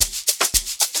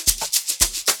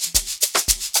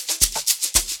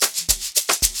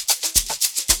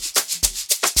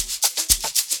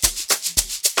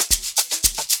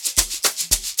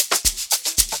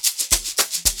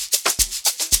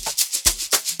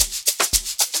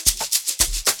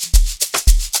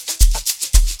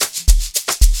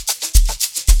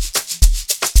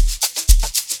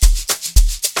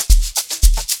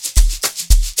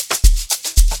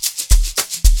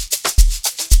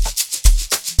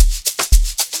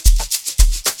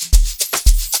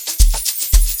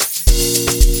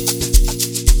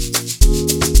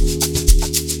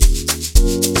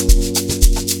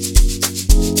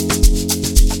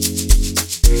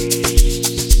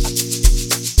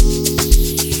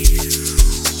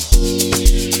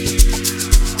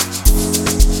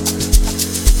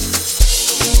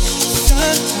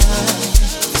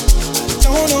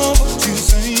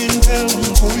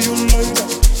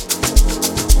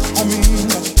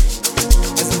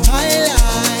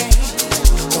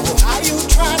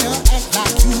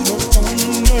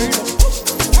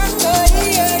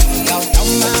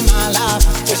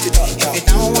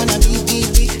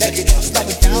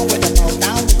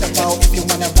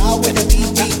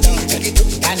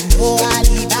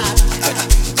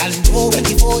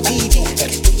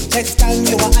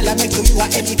are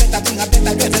any better, bring a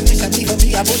better reservation. Even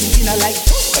me, I wouldn't be like.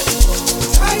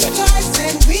 Time flies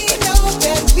and we know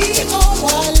that we owe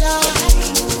our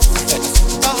lives.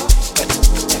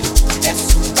 That's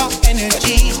super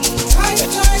energy. Time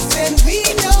flies and we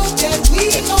know that we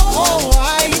owe. Oh,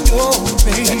 I know,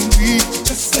 baby.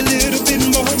 Just a little bit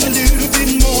more,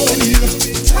 yeah.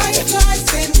 Time flies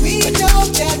and we know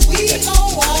that we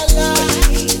owe our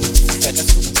lives. That's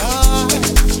super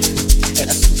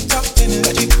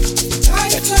energy.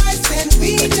 Time flies and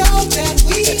we know that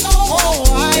we owe. Oh,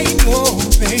 I know,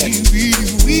 baby.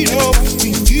 We know we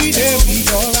need it, we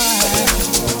alright.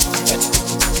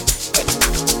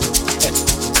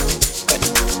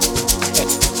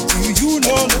 Do you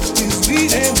know that is we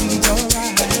and we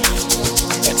alright?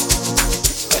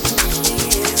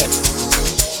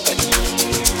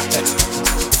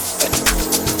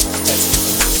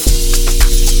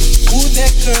 Ooh,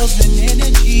 that girl's an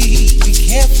energy. Be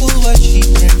careful what she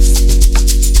brings.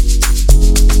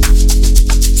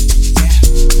 Yeah.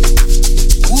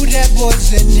 Ooh, that boy's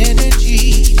an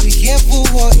energy. Be careful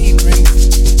what he brings.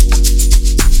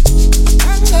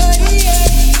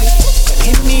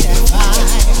 Give me that fire.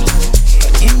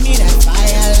 Give me that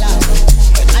fire, love.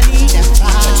 I need that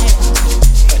fire.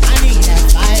 I need that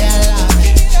fire, love.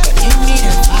 Give me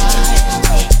that fire.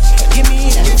 Give me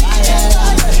that fire,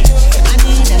 love. I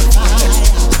need that fire.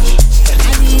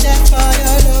 I need that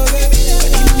fire, love.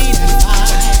 Give me that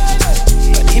fire.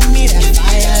 Give me that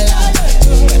fire, love.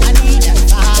 I need that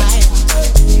fire.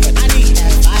 I need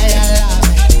that fire, love.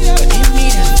 Give me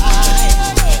that fire.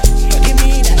 Give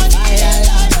me that fire,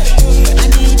 love. I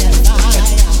need that fire.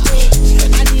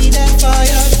 I need that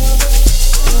fire.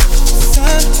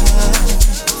 Sometimes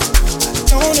I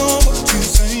don't know what you're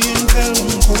saying. Tell them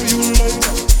call you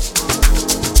later.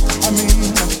 I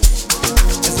mean,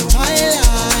 it's my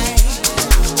life.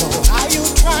 So how you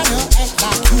tryna act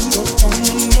like you don't know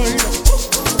me later?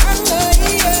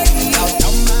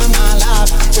 Don't my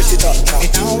life. Push it up. If you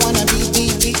don't wanna be,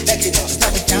 back it up.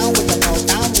 Stop it down with the ball,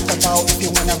 down with the ball. If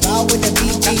you wanna roll with the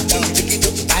beat, pick it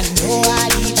up. I know I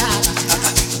need that.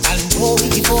 I know we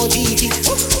before GT.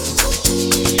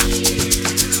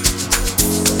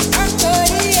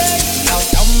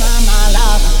 Don't mind my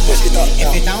life. Push it up. If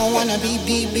you don't wanna be,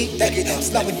 back it up.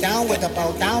 Slow it down with the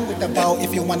ball, down with the ball.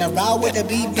 If you wanna roll with the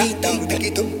beat, pick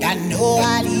it up. I know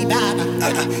I need that.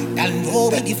 I know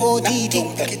we before GT.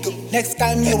 Next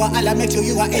time you are, I'll make sure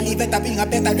you are any better. Bring a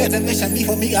better reservation.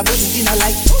 Before me, I wouldn't be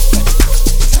like.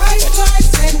 Time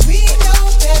flies and we know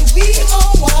that we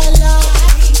owe our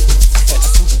lives.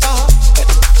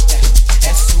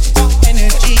 That's super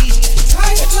energy.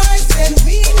 Time flies and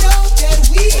we know that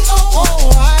we owe. Oh,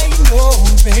 I know,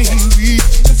 baby.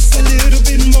 Just a little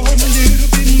bit more, yeah.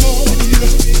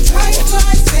 Time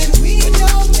flies and we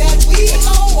know that we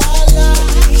owe our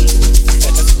lives.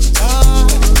 That's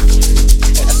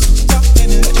super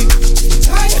energy.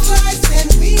 Time flies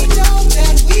and we know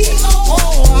that we owe.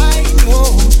 Oh, I know,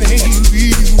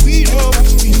 baby. We know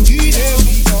we need it,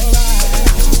 we alright.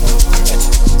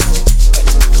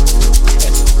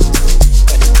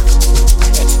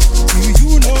 Do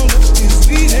you know that it's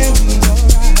we and we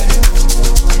alright?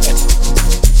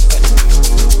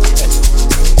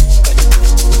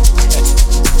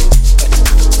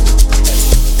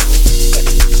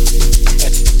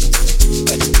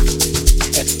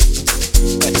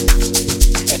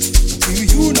 Do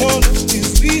you know that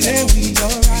it's we and we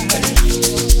alright?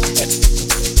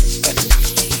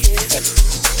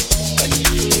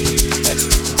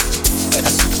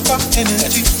 That's super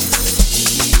energy.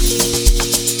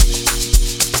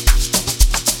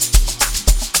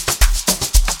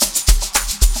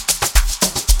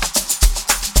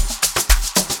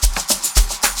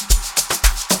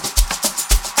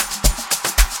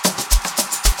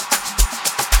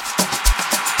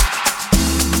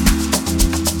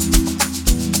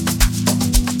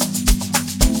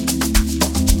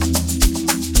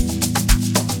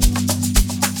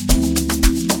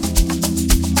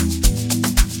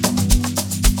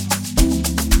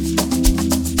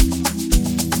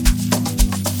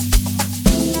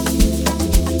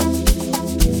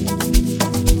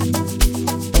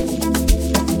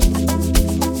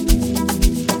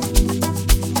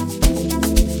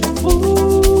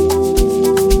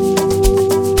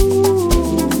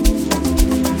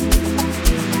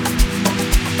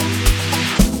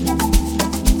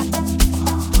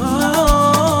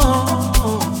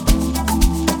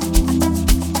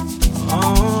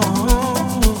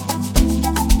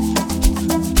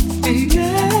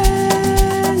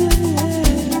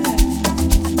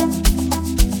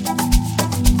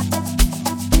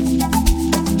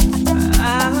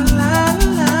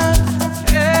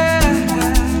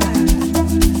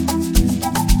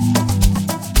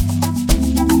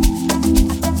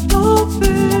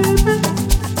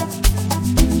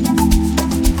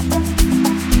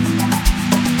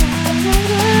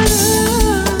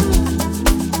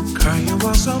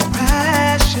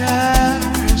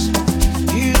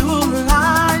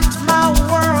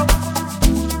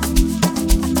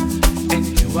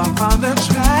 I found a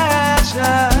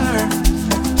treasure,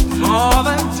 more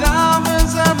than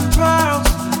diamonds and pearls.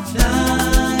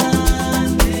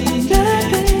 Nothing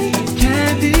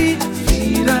can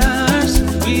defeat us.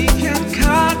 We can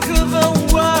conquer the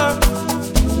world.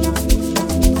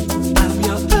 I'm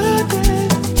your earth,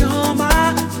 you're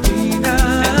my Venus,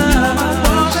 and you're my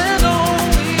one and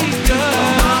only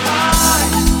girl.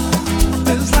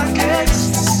 Feels like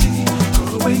ecstasy,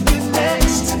 growing in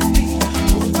next to me,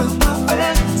 moving my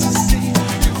fantasy.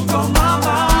 You blow my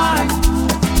mind.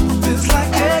 Feels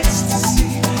like ecstasy,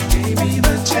 gave me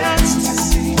the chance to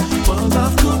see what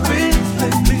love could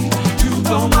really be. You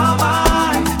blow my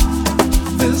mind.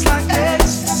 Feels like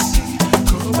ecstasy,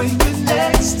 growing in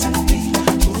next to me,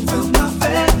 moving my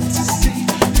fantasy.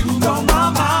 You blow my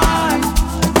mind.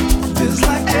 Feels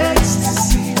like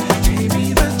ecstasy, gave me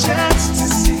the chance to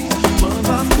see what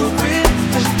love could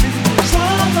really be.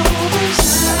 All over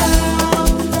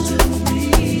sound to me,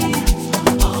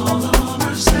 all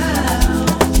over sound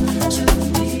to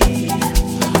me,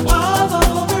 all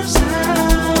over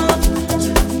sound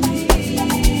to me.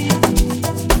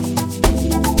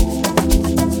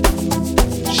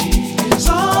 She is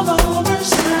all over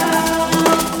sound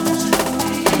to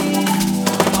me,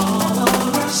 all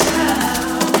over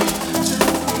sound to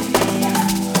me,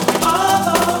 all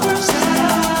over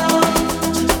sound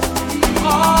to me,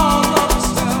 all over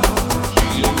sound.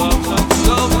 You love like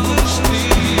selfishly.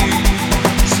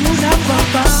 Suna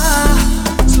papa,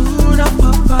 suna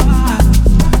papa,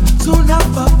 suna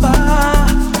papa,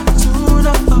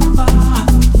 suna papa,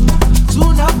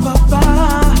 suna papa,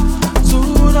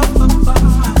 suna papa.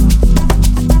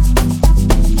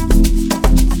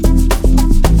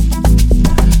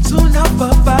 Suna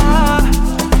papa,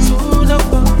 suna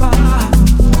papa,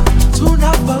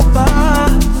 suna papa,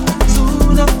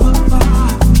 suna papa,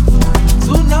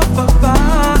 suna papa,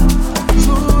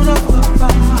 suna papa.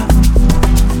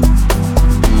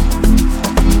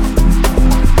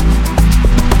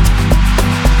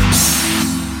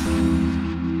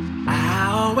 I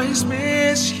always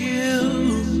miss you.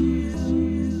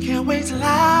 Can't wait till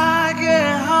I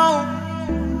get home.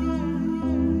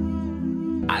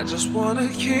 I just wanna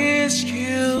kiss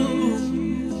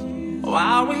you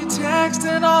while we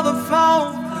texting on the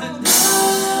phone.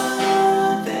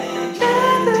 Nothing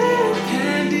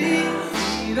can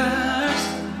defeat us.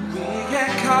 We can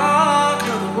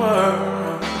conquer the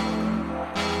world.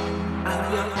 I'm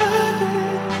your earth,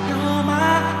 you're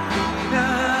my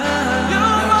Venus.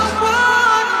 You're my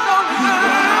one and only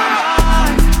girl.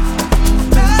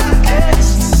 Feels like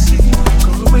ecstasy,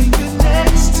 growing in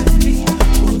next to me,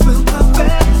 moving my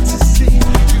fantasy.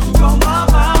 You blow my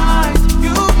mind.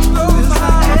 You blow my mind. Feels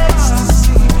like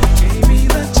ecstasy, gave me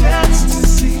the chance to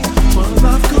see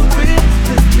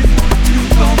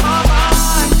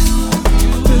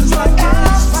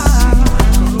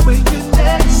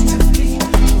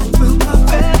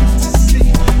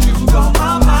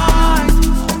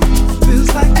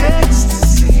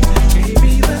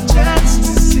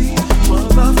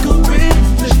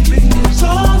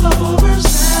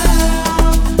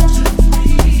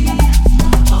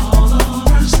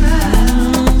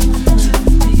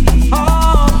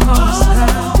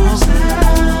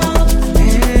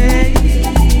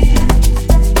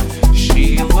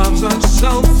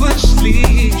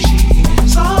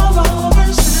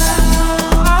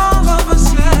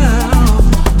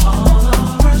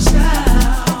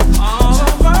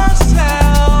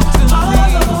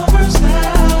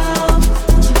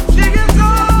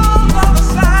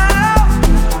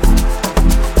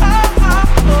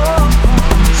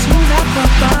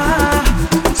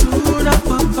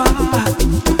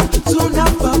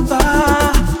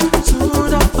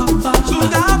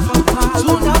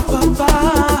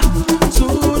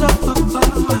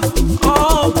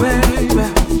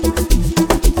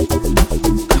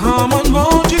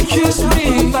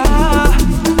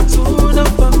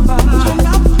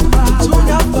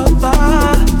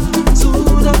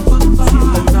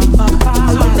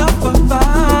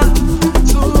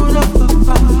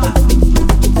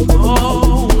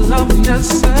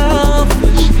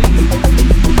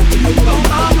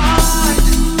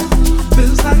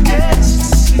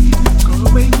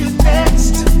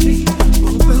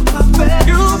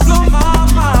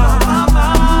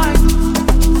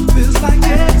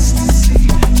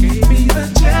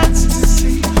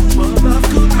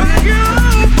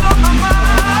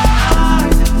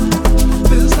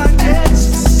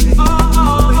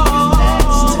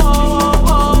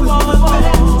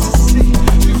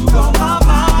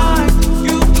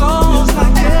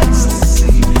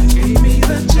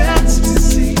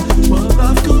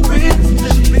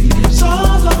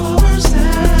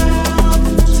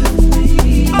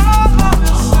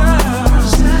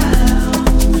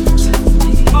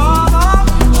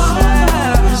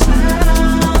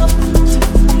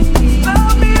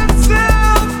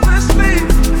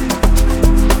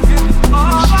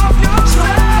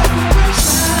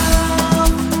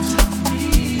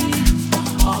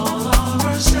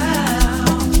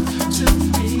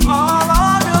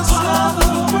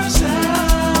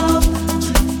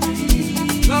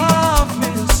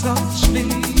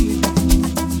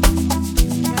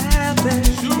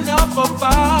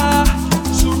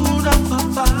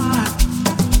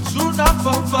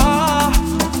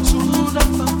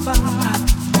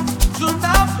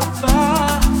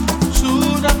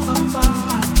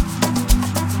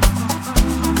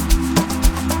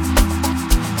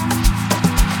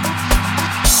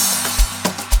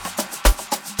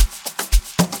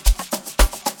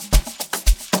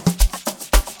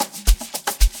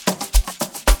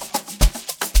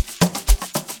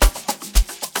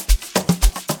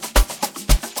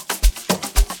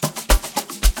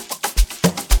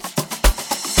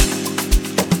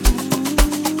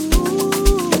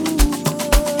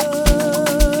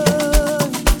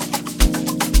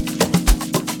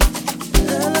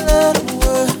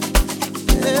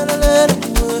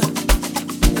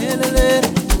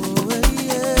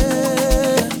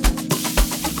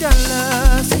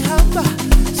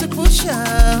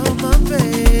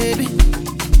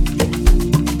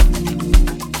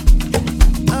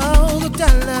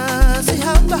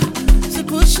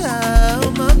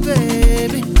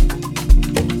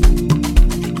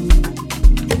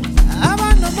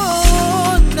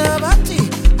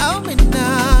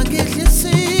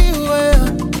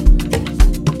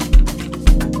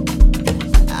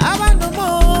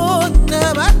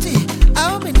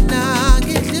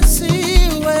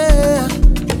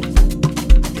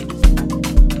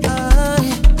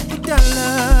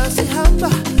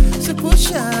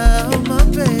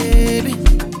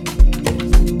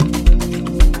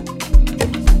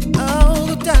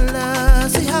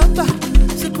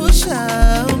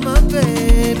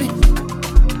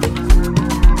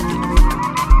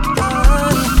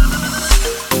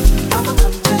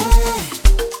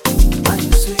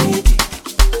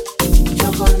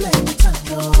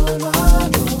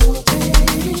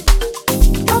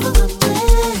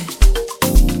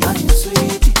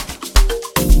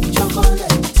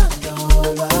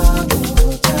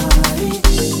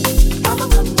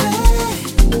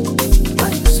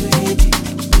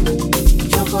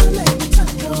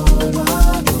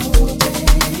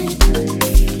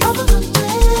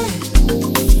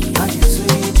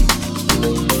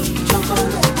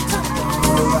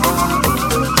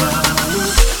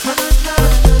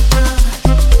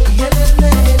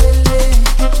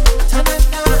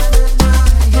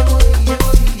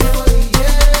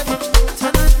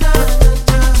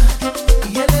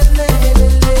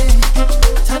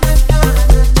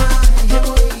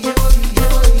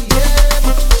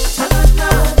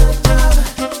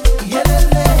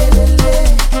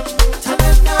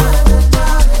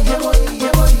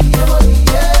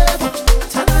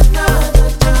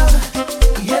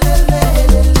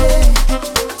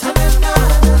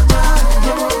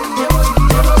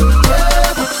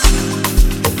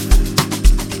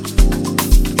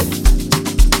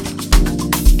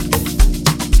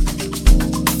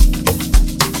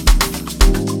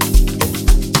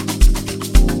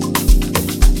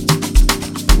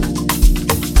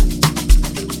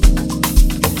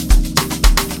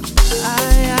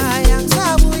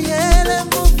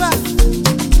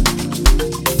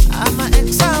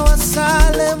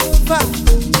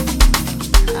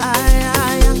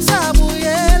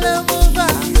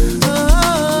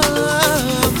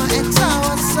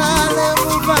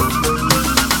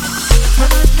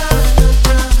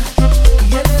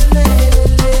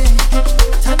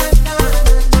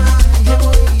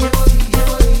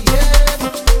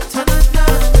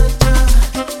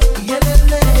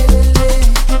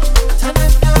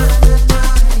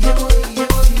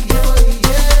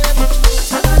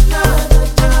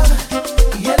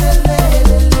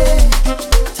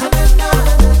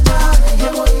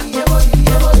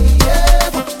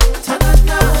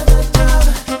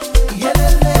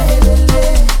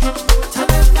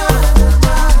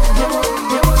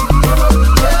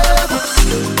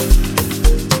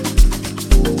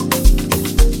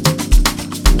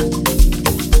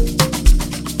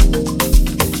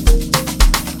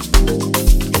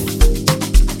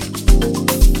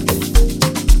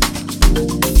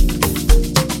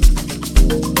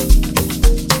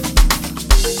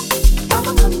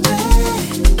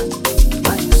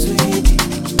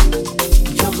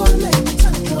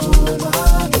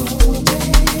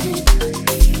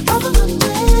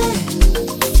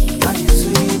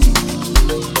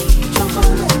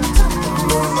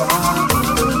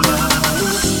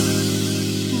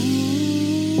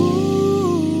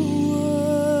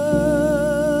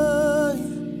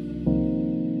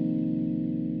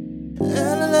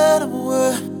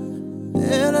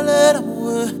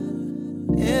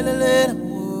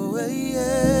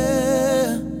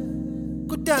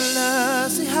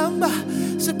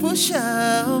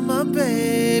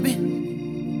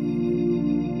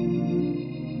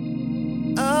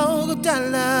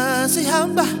kudala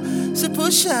sihamba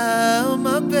siphusha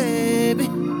my baby.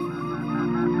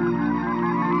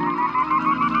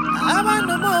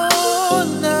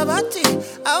 Abanomona bathi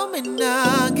awumina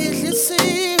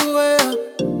ngihlisiwe.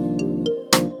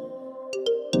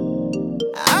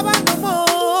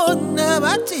 Abanomona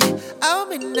bathi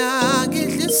awumina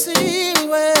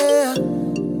ngihlisiwe.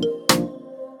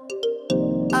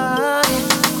 Ay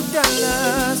kudala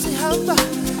sihamba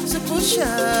sipusha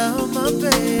my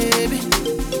baby.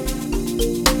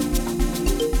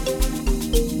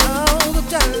 Oh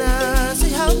kudala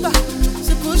sihamba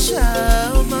sipusha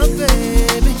my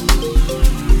baby.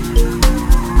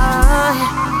 Ay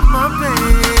my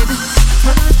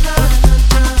baby.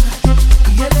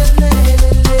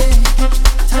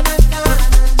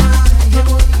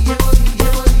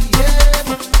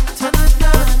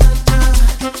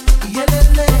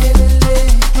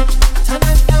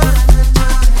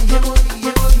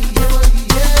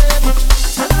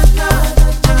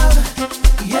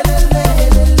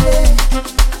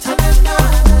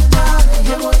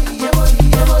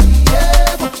 Yeah.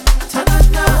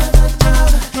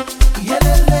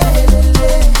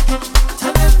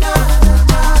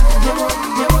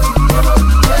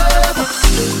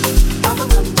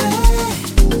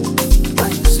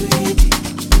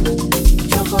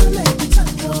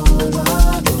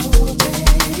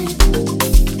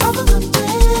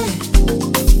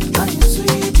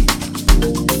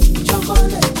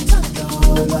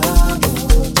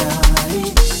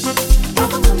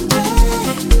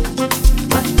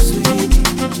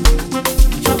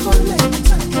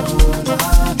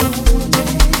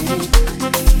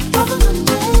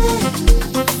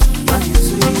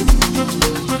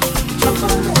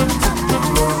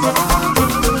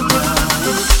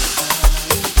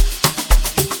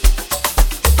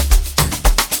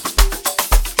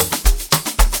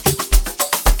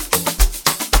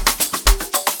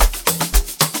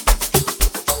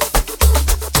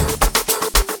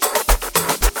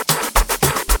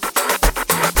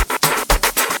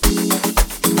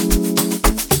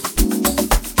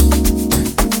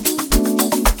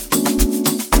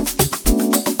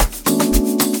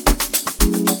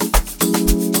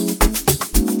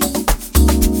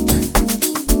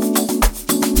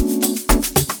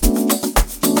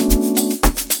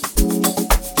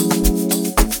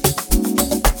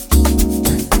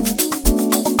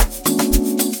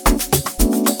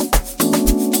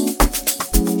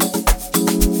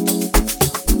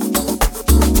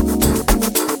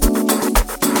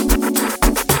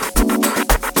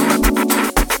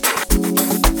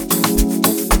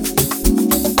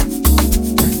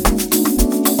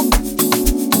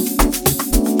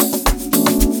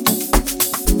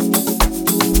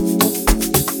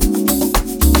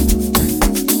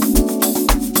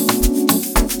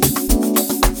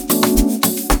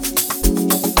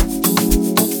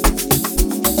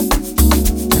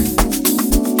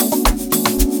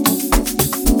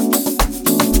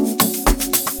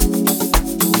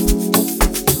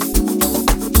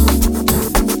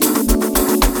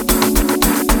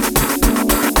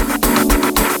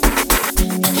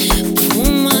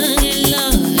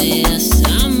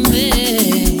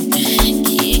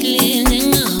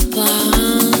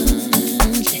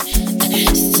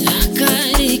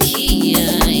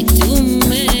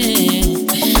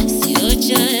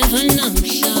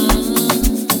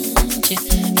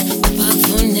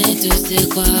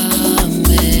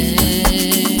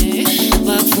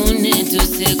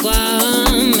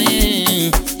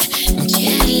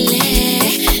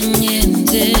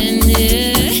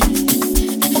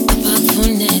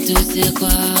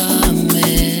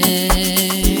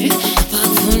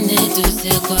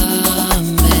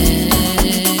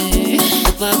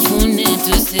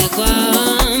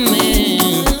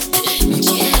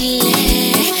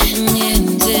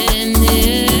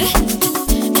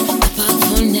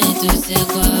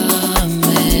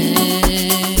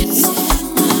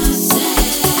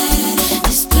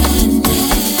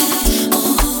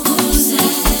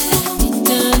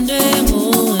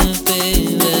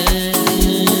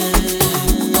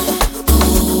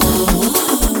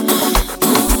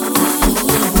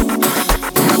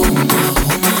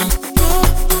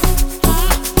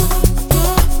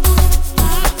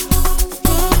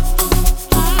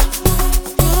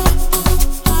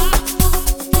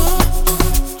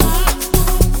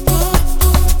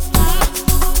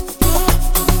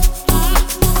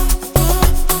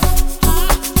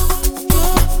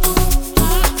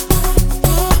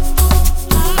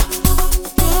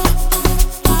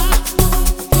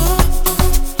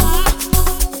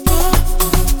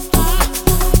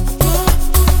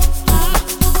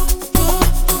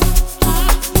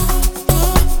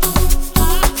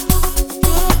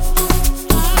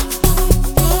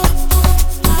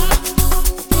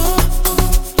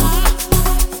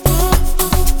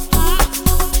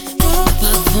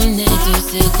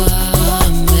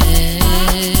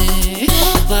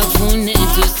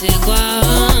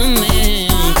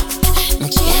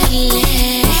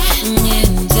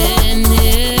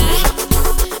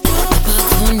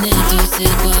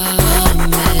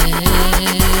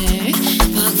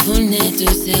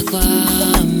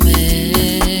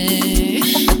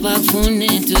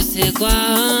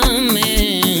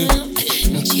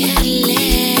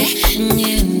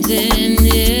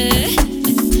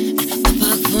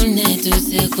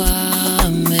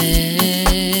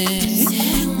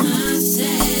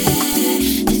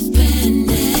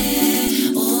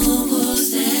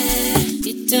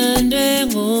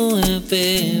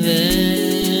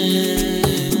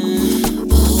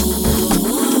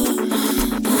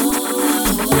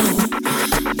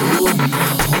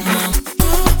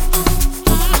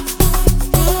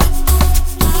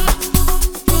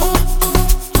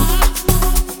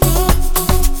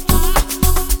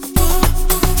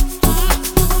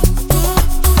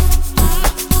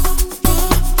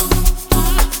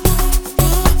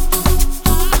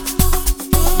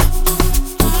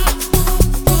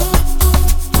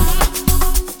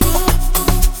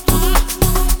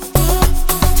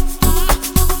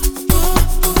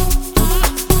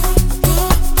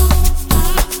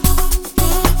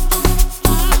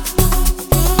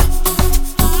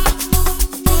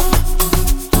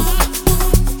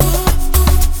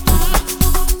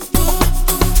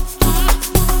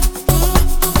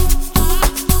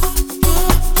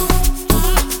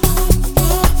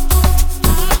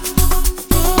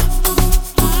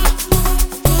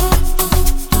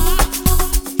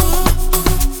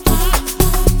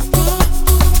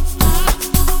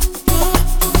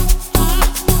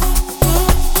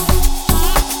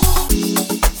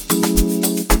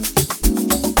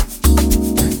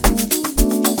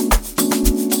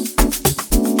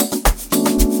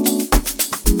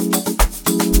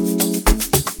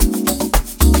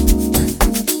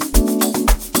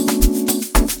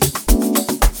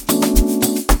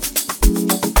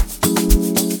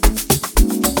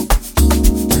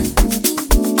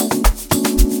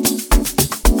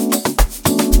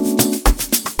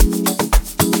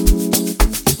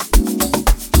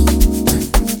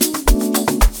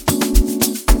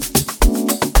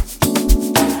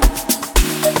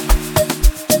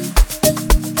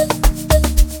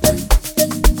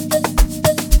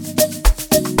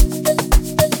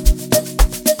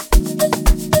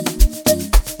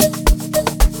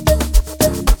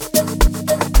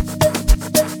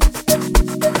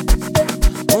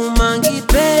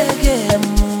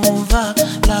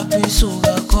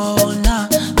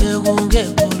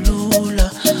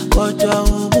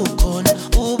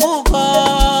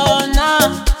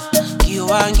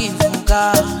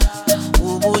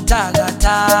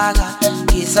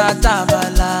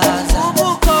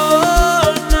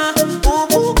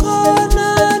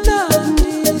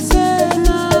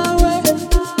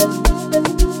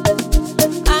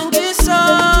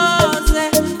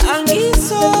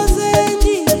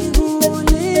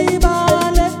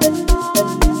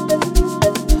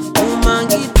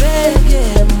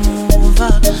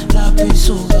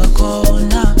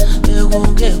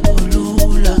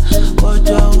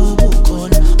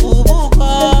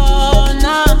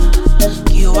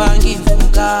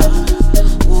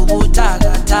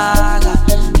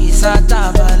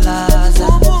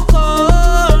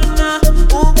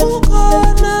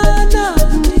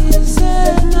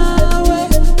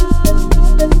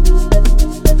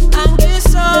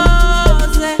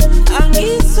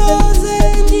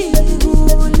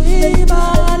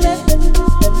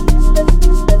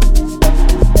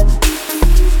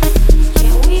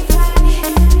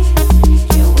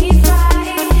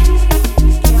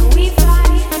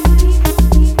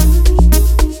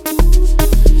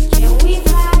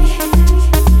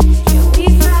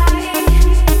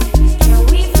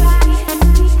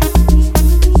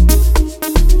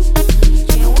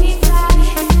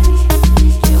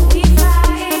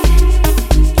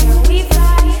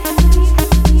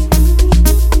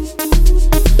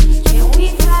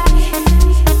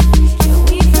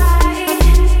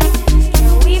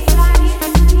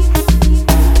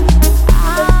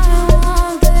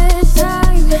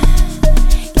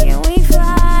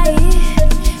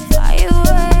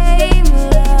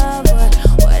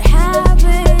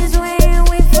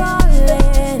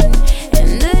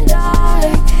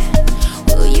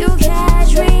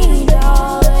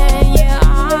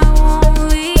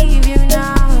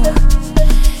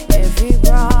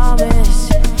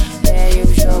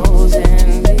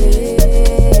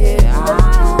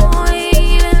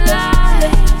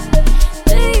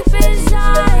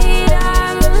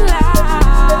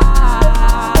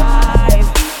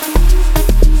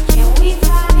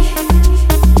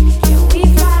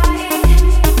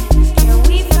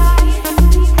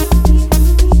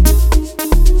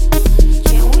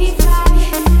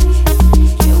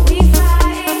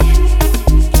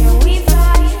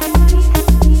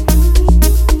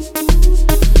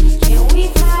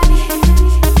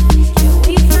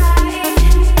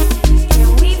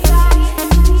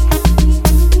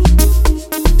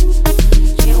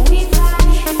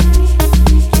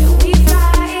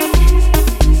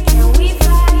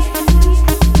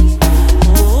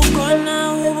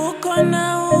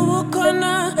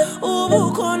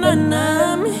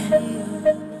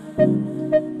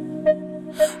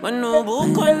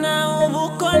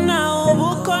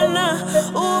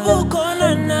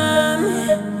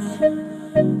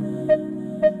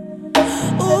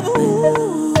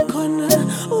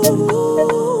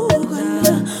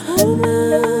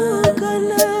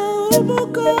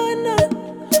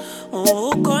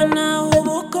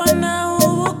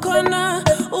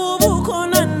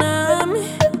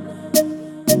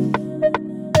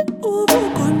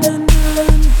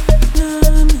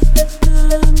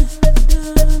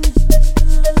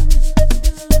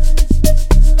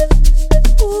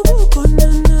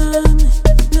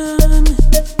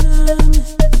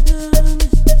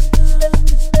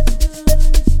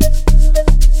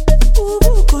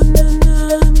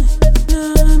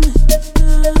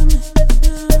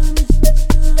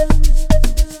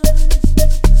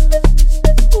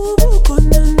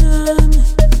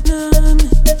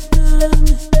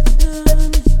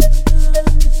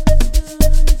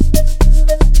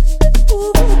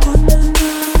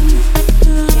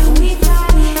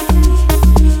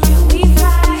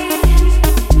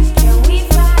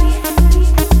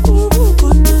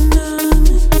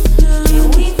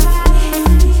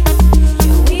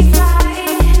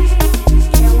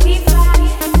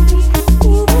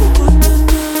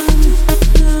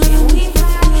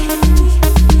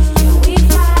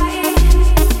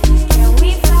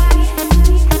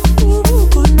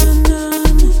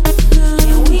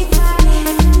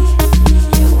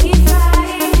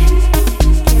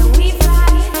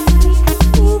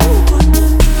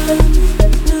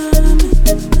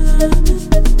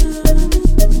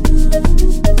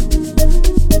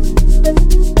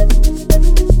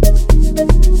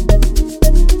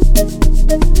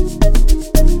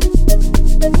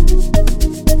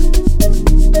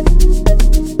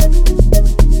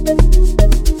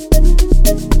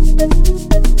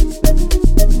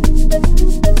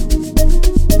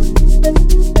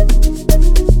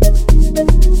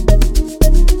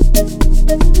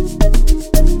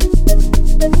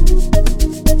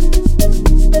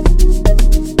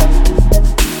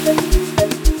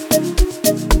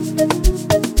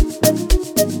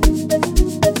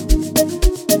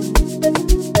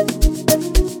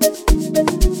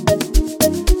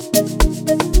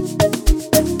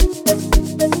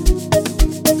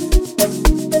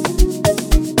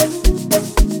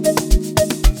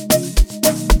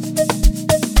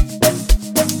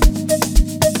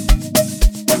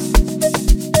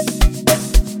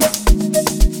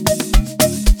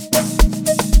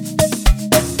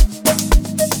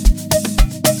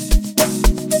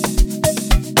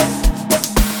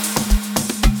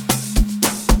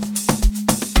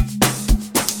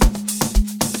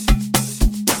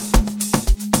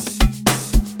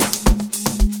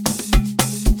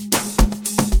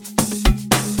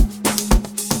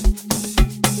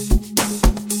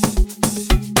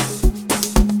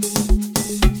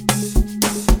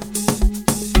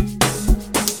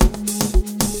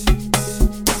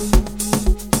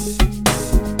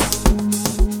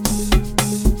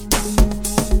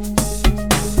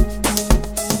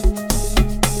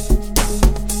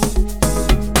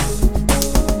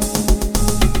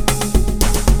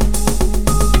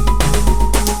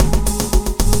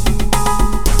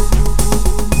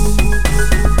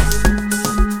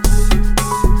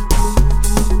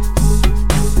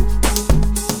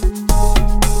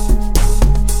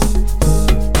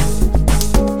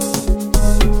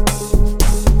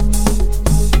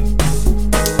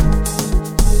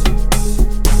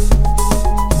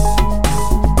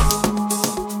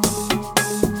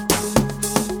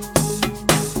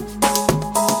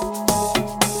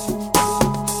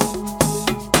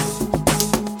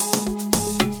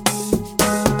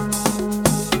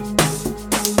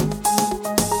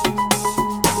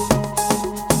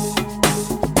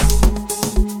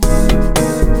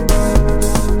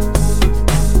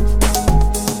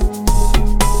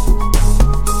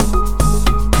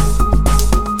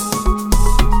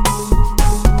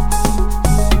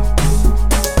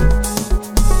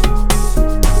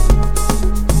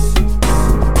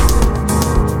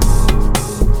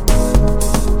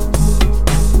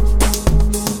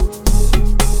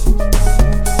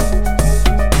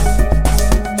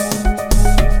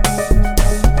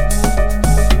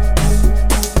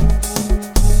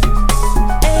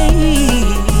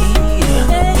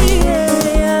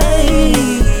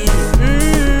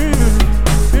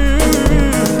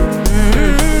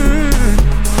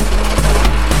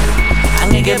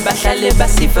 angeke bahlale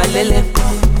basivaleleko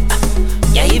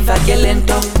yayiva ke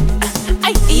lento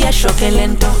ay iyashoke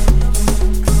lento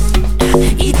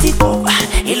ithi go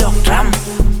i-lockdown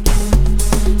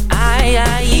ay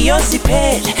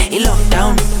iyosiphele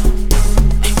i-lockdown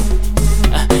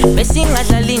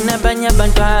besingadlali nabanye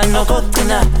abantwana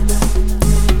okugcina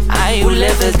ay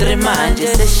u-level 3 manje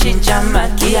seshintsha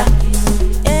magiya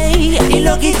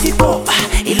ilokithi go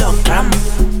i-lockdown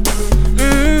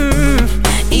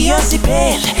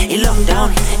iyosiphele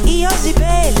i-lockdown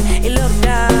iyosiphele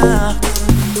i-lockdown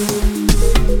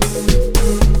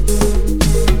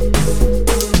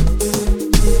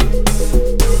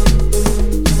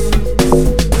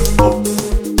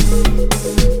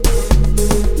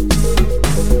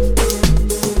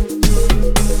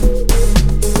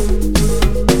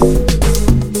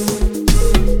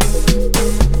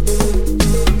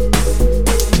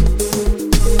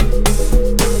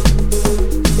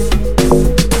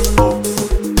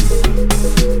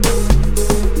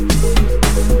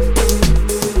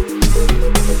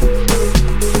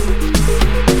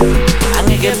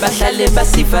bahlale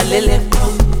basivaleleko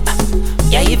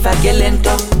yayiva ke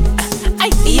lento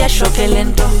ay iyashoke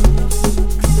lento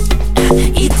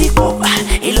ithi go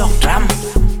i-lockdown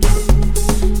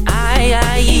ay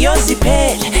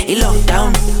iyosiphele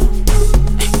i-lockdown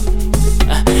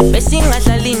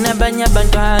besingadlali nabanye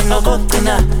abantwana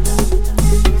okugcina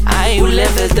ay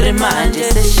u-level 3 manje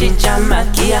seshintsha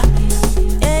magiya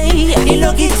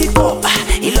ilokithi go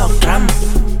i-lockdown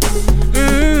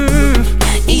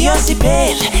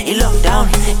iyosiphele i-lockdown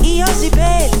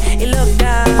iyosiphele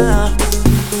i-lockdown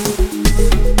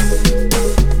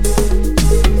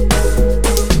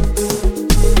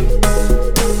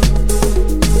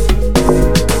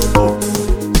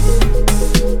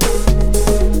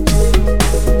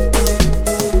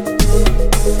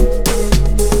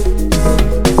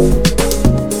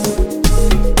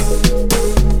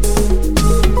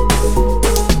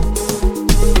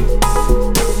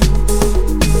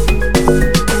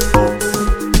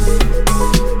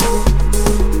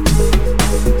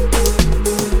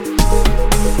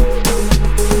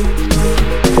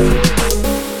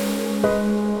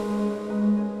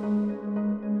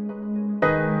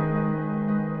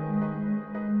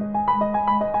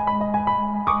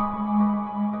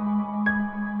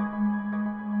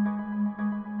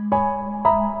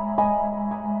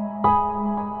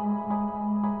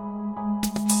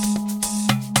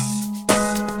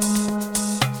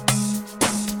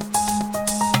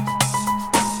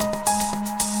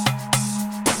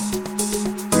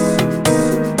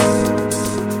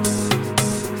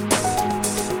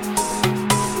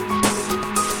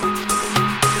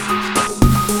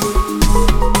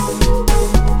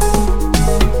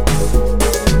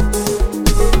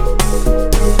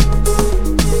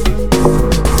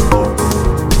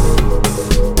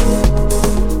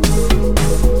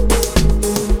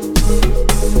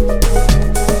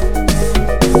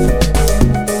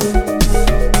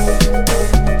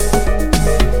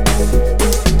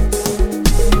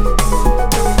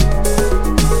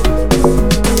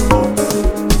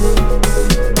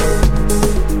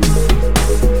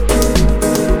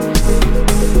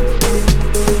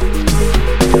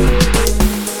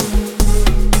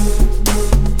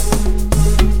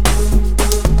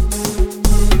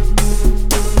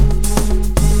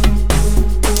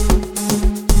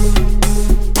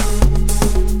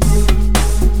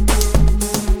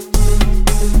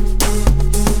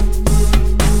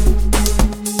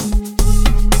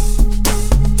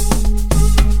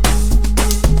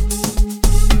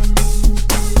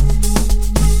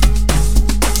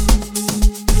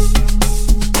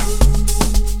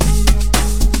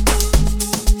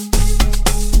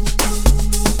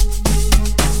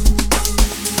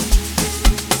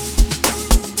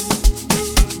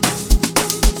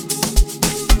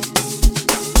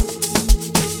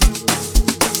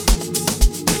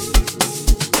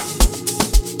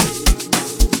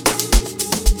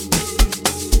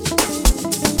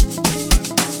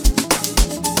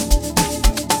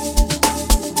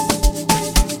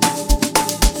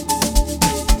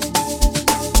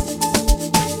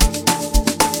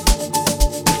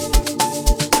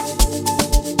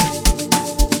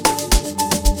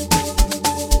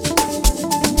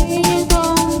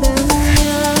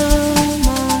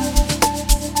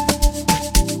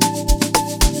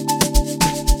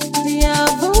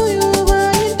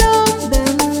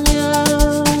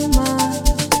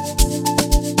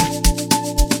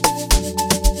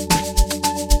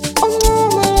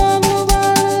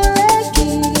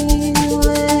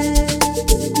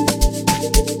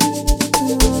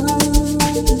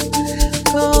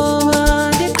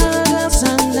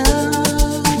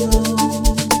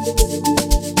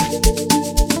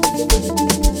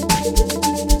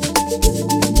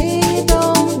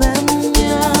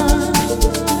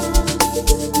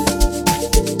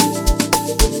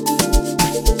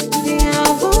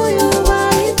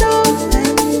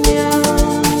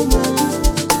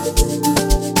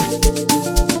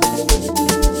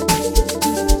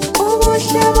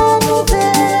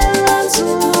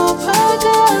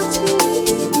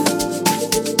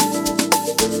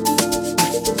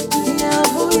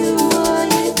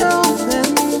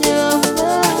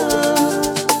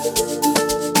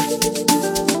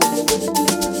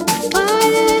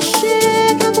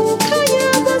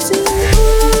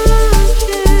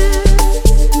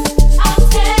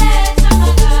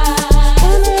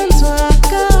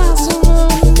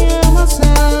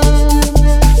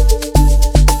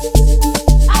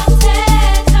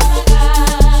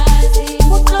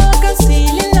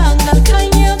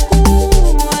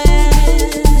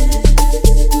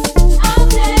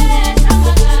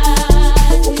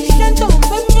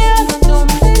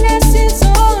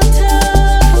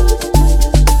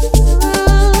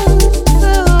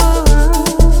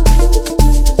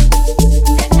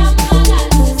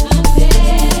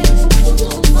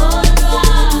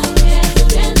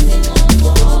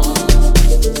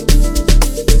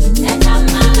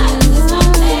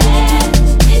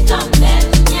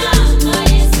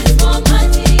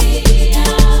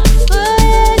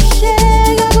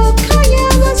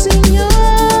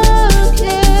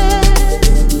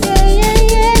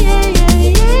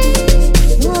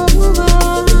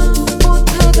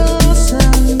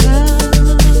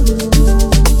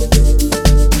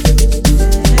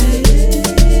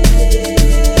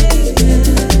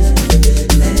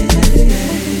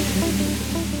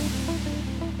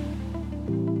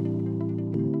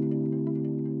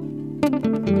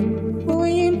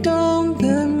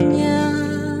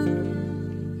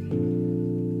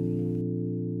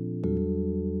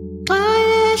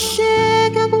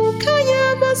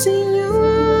amazinyo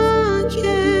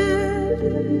akhe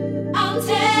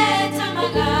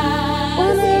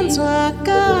unenzwa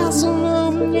kazi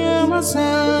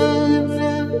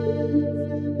unomnyamazana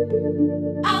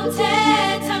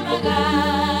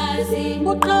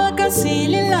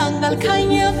uqhakazile ilanga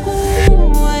likhanya kuwe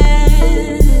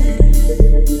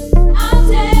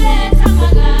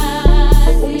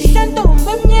umhle ntombi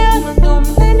emnyama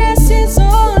ntombi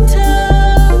enesizotha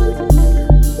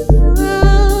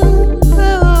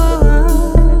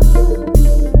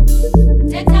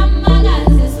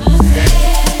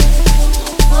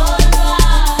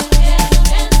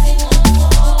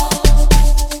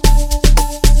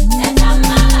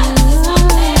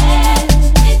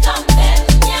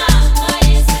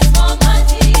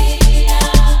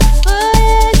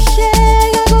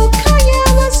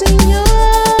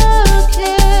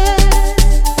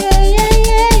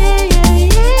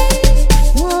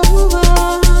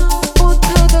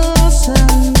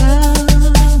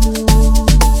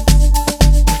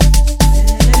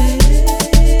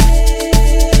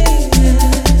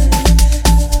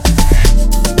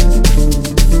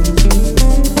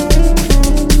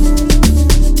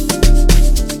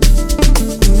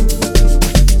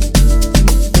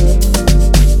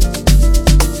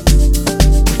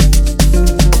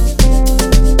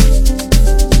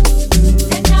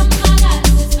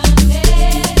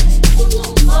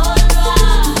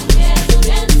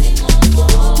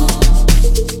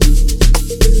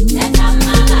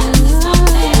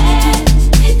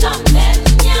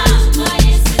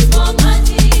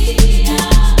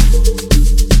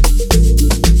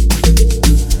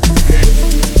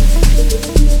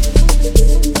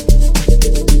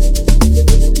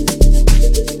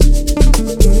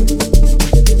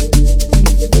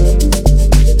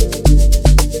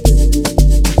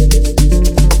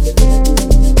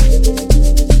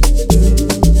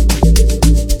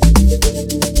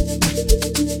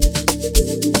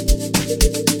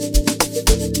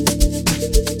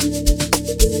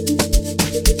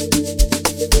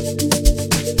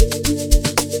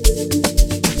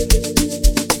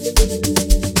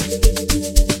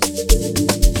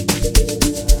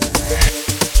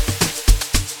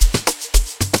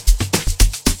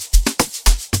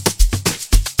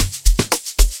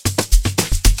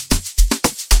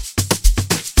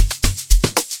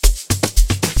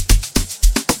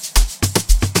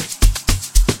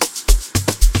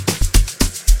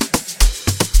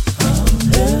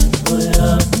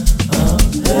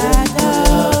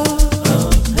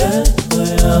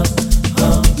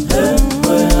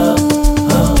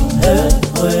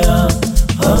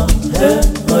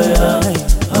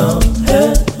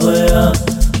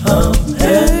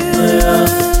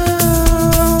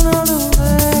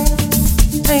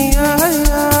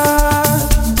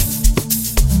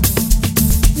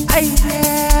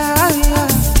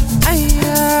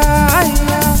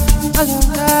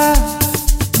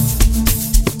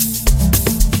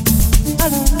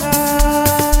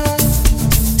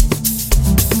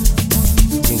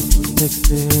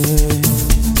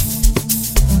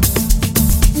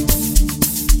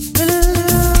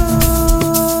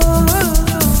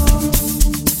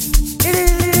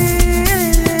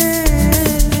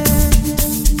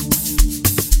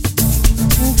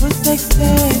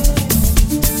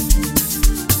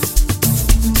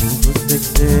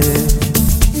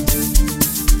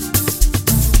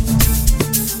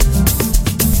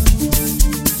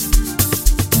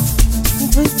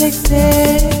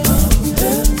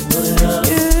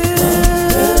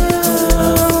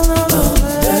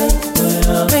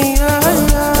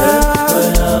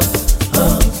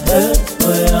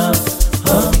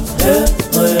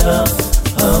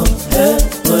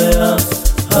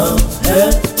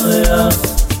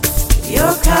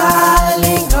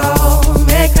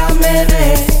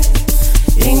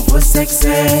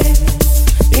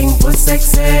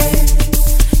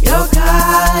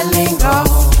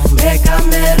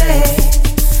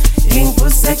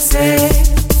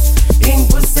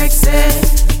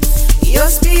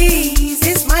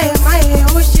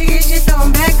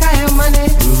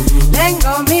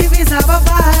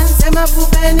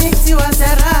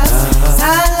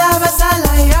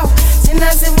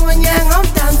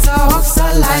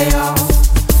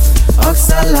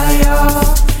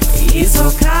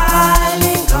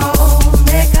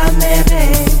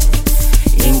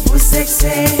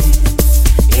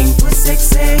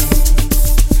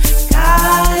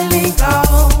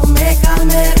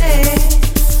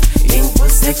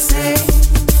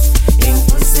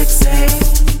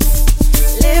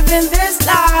Living this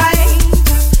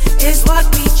life is what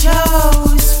we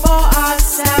chose for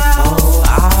ourselves.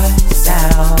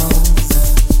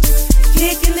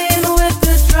 Kicking in with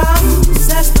the drums,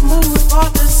 that's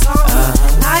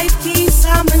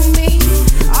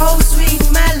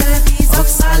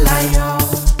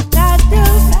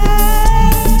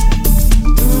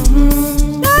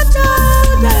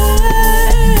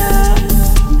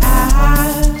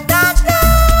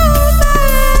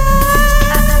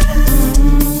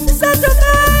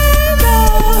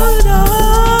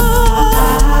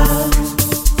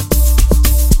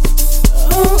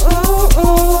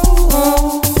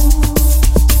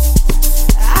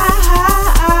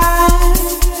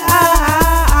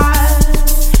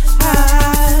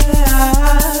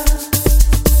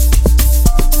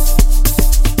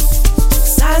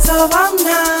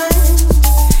bamnandi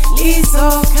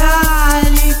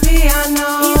lizokhali piano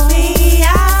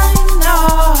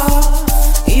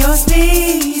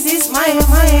yosibizi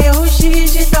isimaye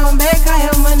ushishi hlombe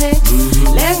ekhaya mane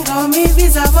le ngoma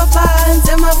ibiza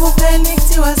abaphansi emabupheni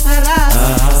kuthiwa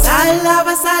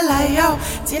salaba salayo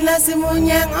thina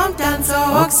simunye ngomdanso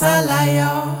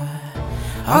okusalayo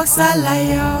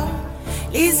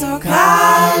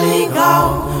lizokhali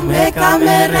ngoma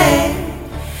ekamere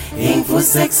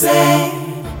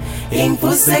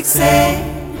ingfusekse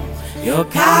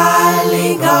yokhali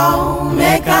ngoma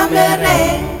ekamere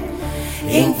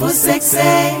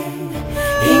ingfusekse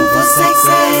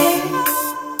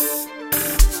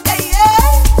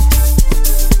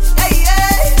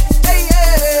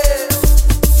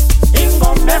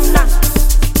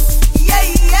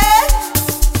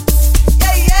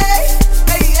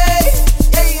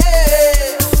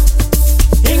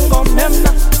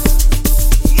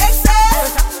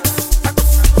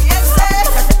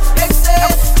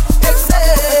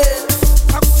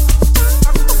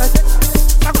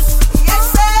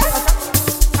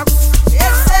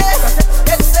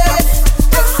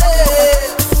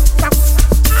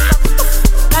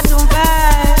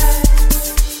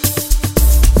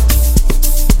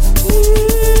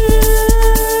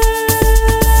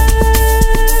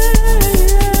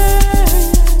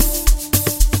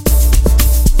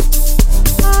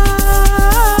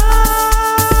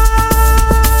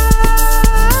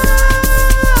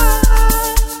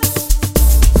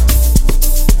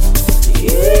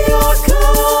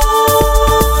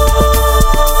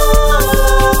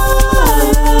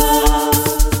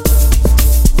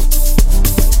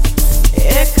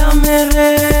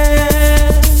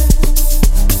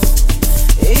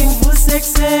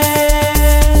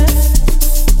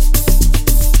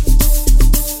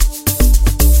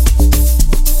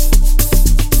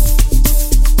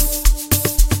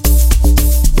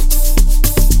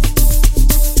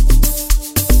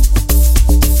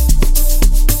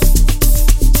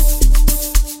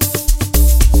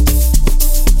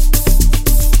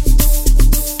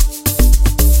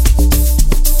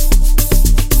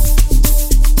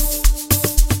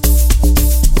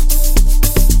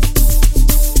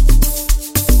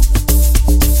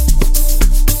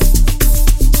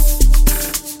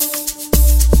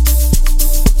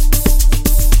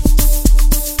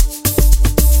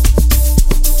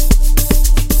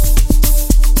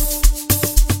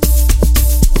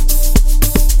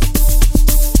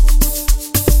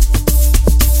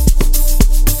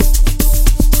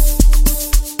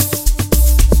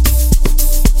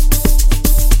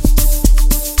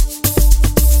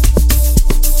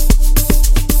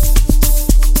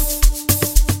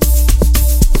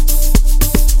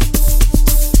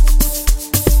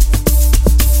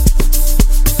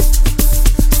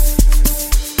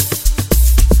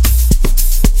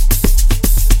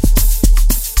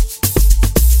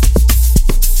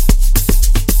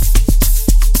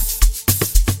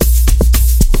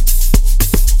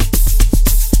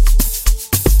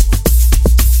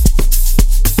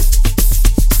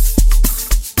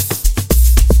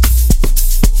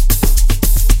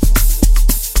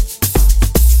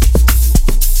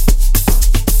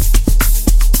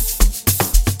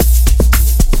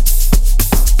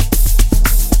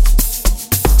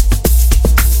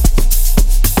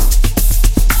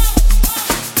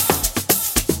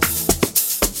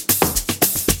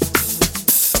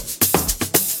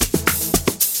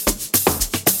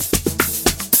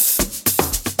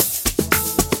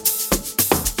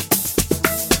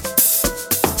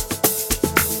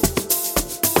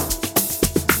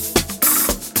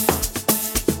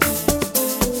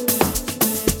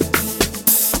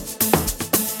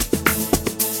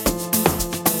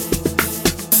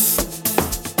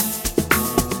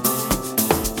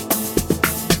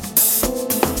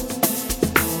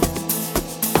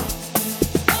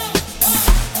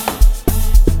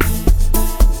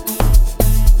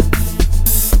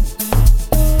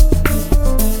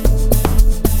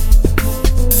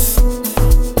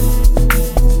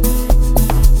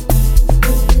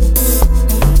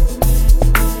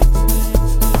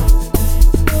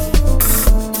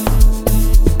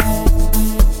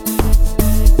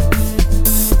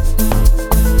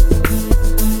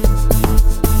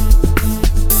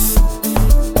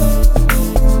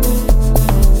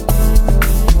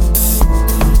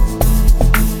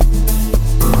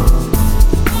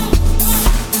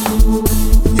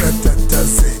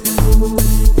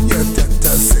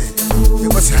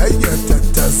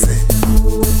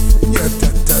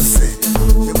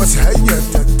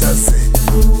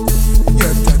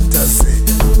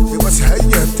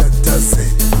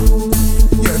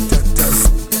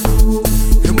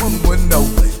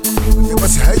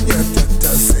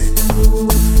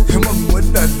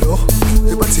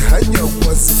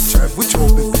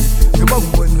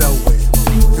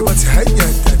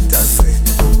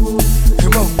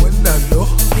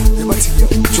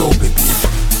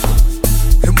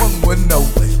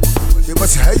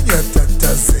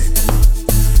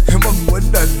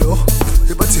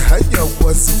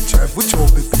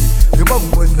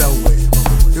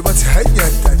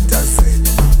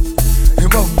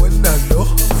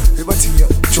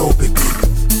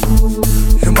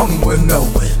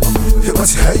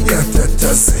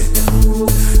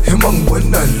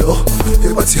lo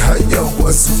ebathi hanya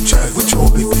kwazi ujive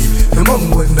ujobe baby noma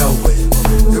ngibona wena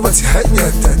ebathi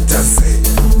hanya tataze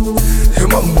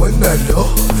ema ngibona lo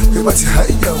ebathi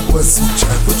hanya kwazi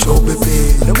ujive ujobe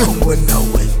baby noma ngibona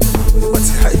wena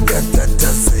ebathi hanya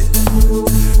tataze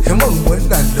ema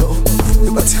ngibona lo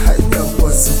ebathi hanya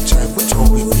kwazi ujive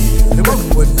ujobe baby noma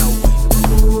ngibona wena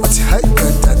ebathi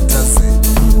hanya tataze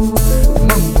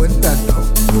ema ngibona lo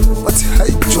ebathi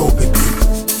hanya ujobe baby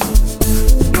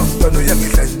Don't young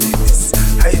is like this.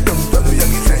 I don't know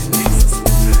young is like this.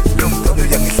 Don't know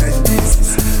young is like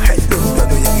this. I don't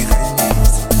know young is like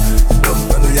this. Don't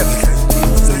know young is like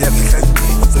this. So young is like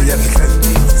this. So young is like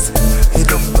this. I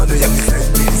don't know young is like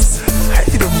this.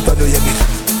 I don't know young is.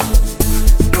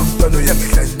 Don't know young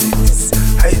is like this.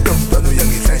 I don't know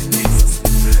young is like this.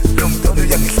 Don't know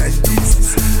young is like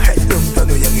this. I don't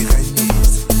know young is like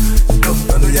this. Don't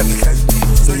know young is like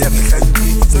this. So young is like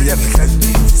this. So young is like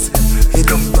this. I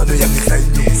don't know young is like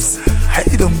this. I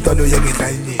don't know young is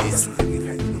like this.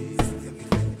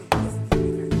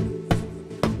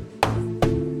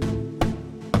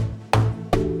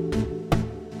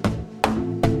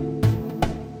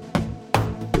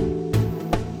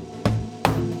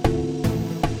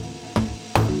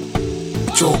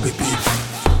 Joe baby,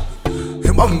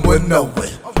 him I'm going away.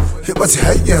 He was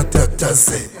hanging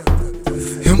tataze.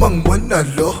 Him I'm going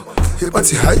low.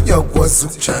 Ebathi hanya kwazi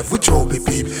ujive ujobe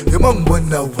baby ema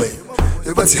ngibona wena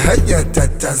ebathi hanya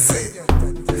tataze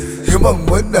ema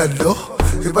ngibona lo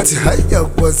ebathi hanya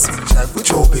kwazi ujive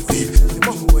ujobe baby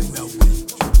ema ngibona wena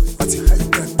ebathi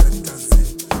hanya tataze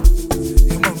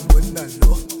ema ngibona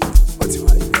lo ebathi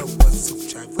hanya kwazi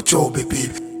ujive ujobe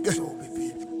baby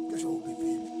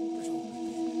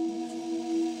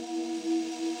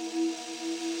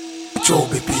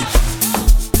Jobe baby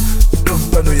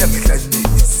don't know young is like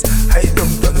this. I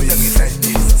don't know young is like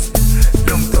this.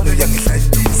 Don't know young is like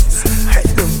this. I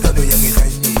don't know young is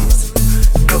like this.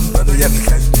 Don't know young is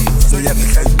like this. So young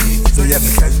is like this. So young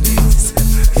is like this.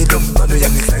 I don't know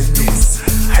young is like this.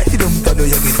 I don't know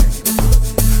young is like this.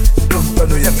 Don't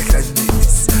know young is like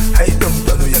this. I don't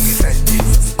know young is like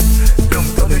this.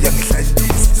 Don't know young is like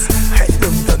this. I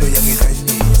don't know young is like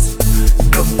this.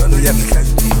 Don't know young is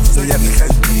like this. So young is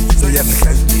like this. So young is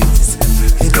like this.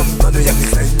 I don't know young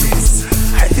is like this.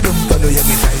 I don't know young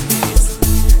is like this.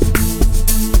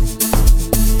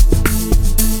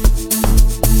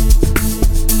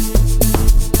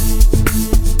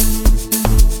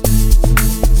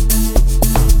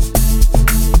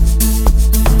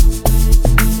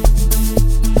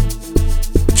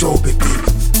 Joe baby.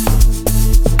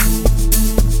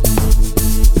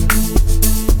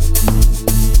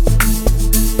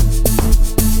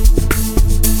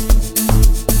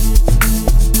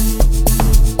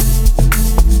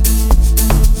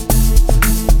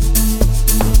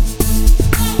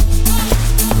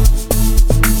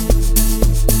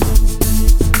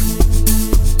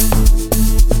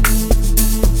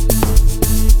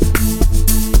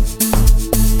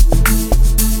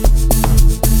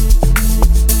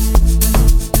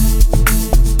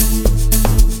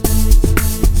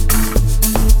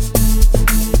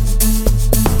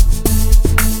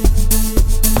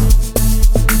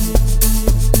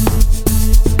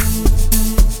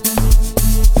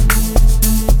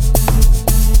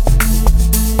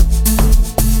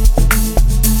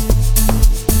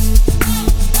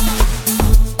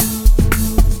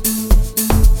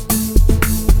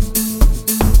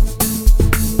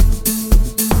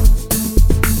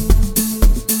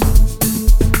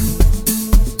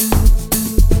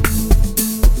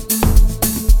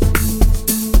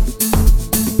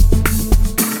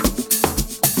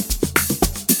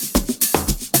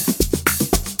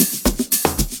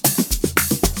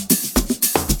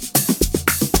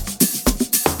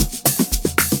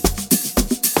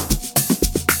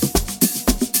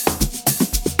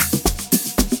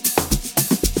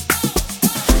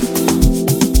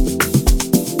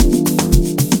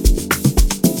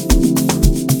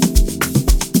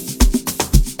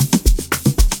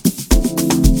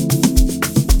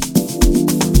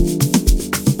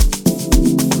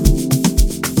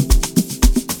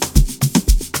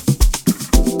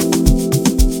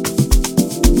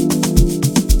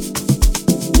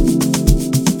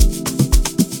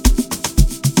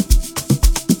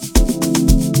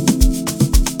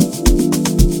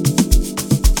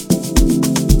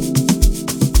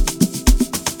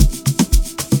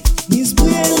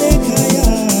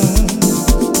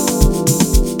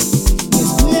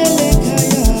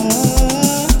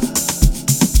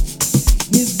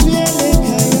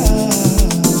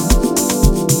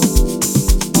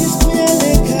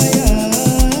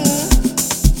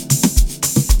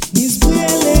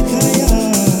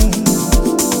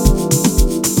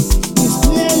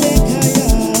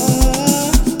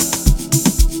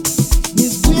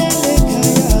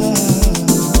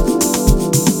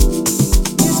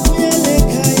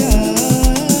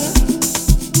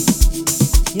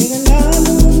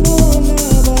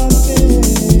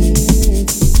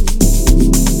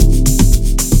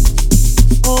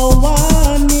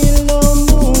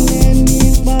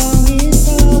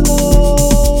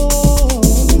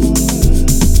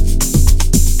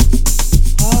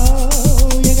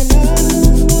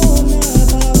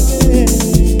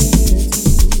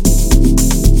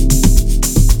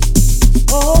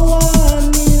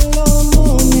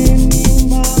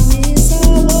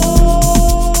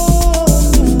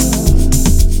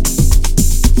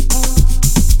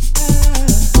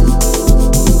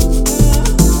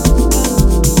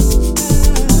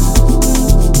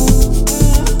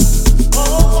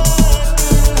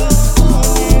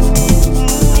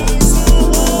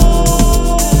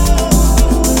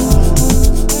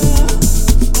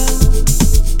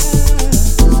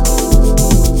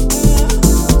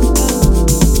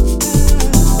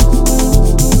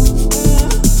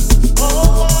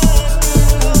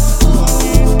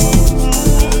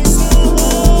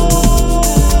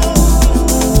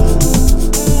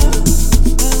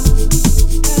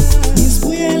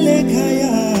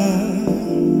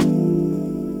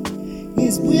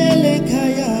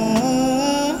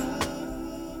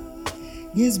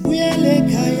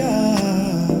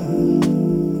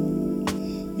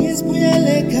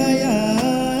 ekhaya,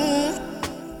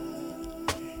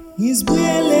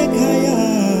 ngizibuyele ekhaya,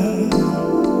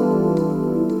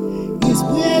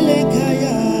 ngizibuyele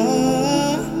ekhaya.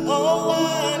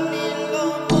 Owani lo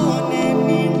mone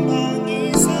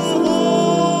nimbangisa wo,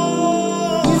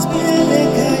 ngizibuyele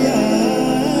ekhaya,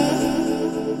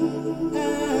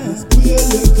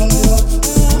 ngizibuyele ekhaya,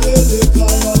 ngizibuyele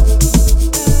ekhaya,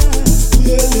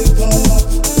 ngizibuyele ekhaya,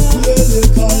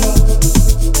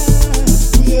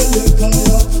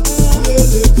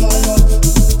 ngizibuyele ekhaya.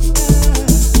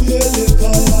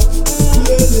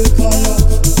 Kaya,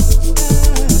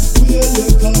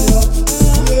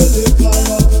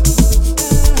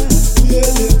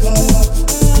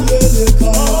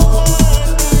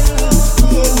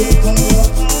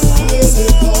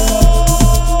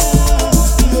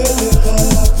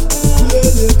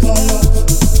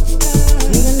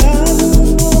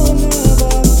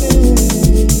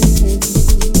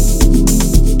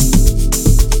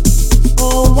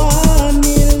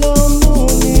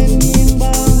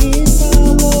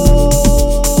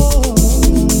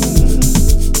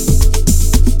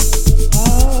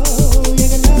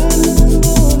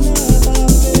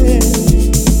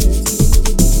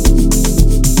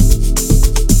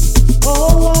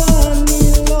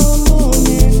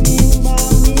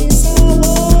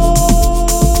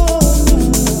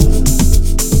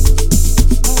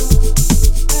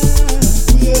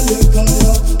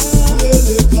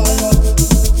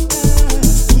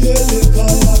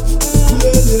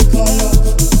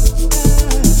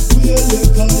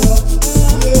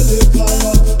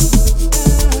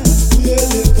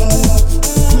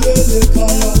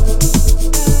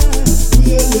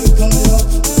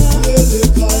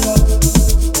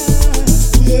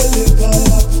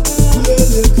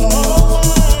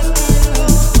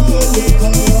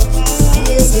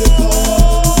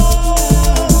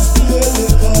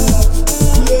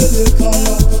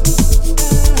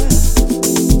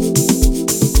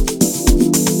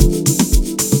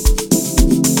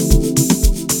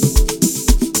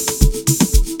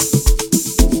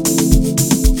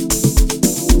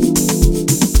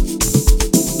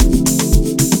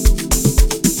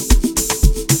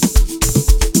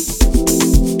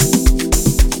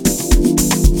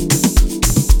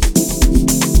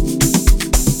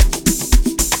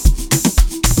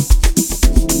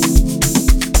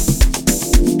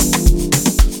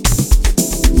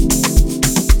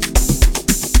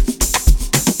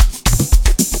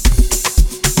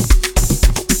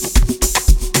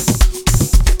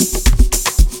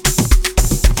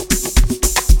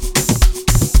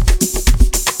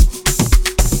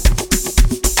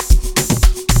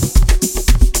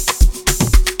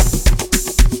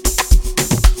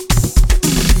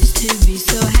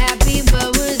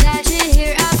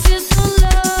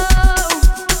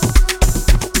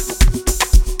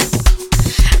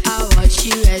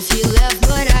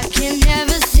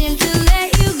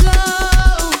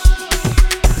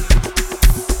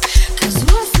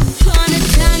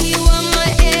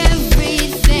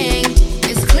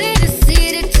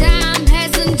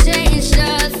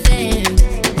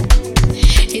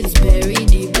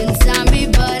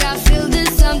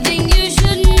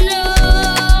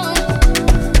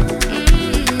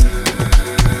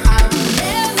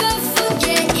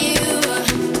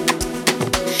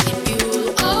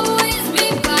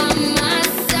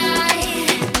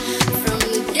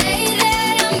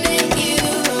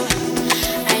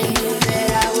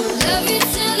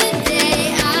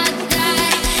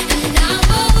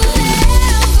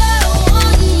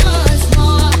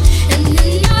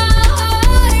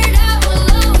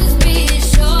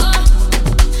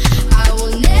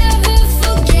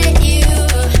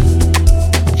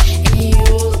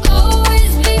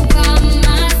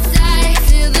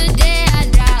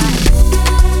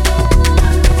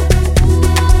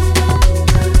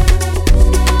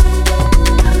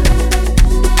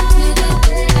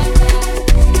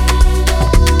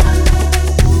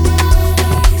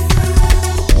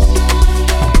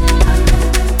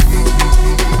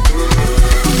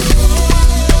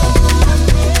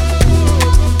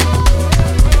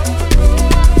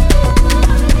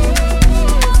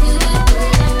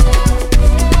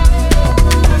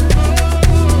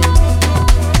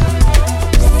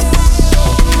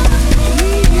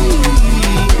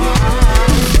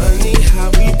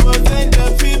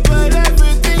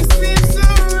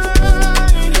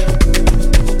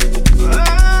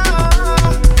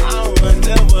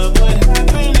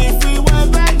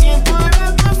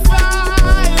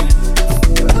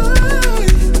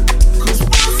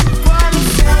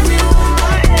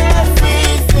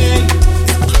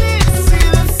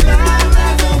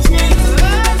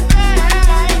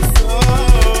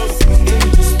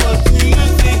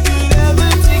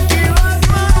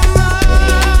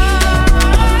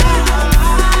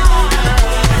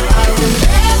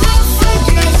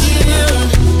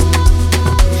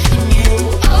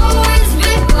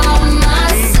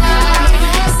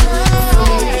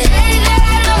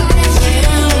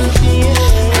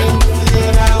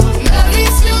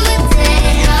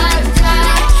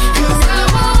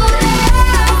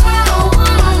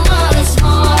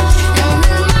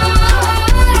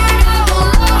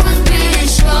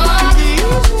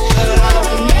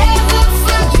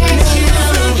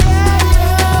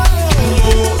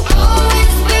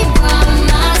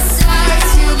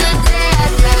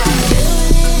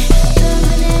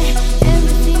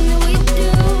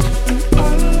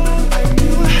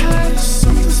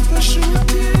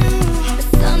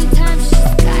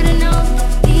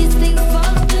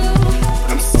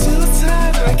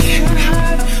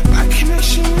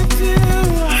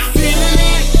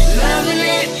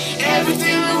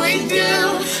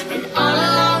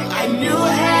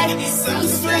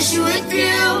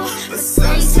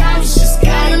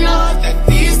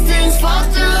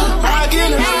 fall down.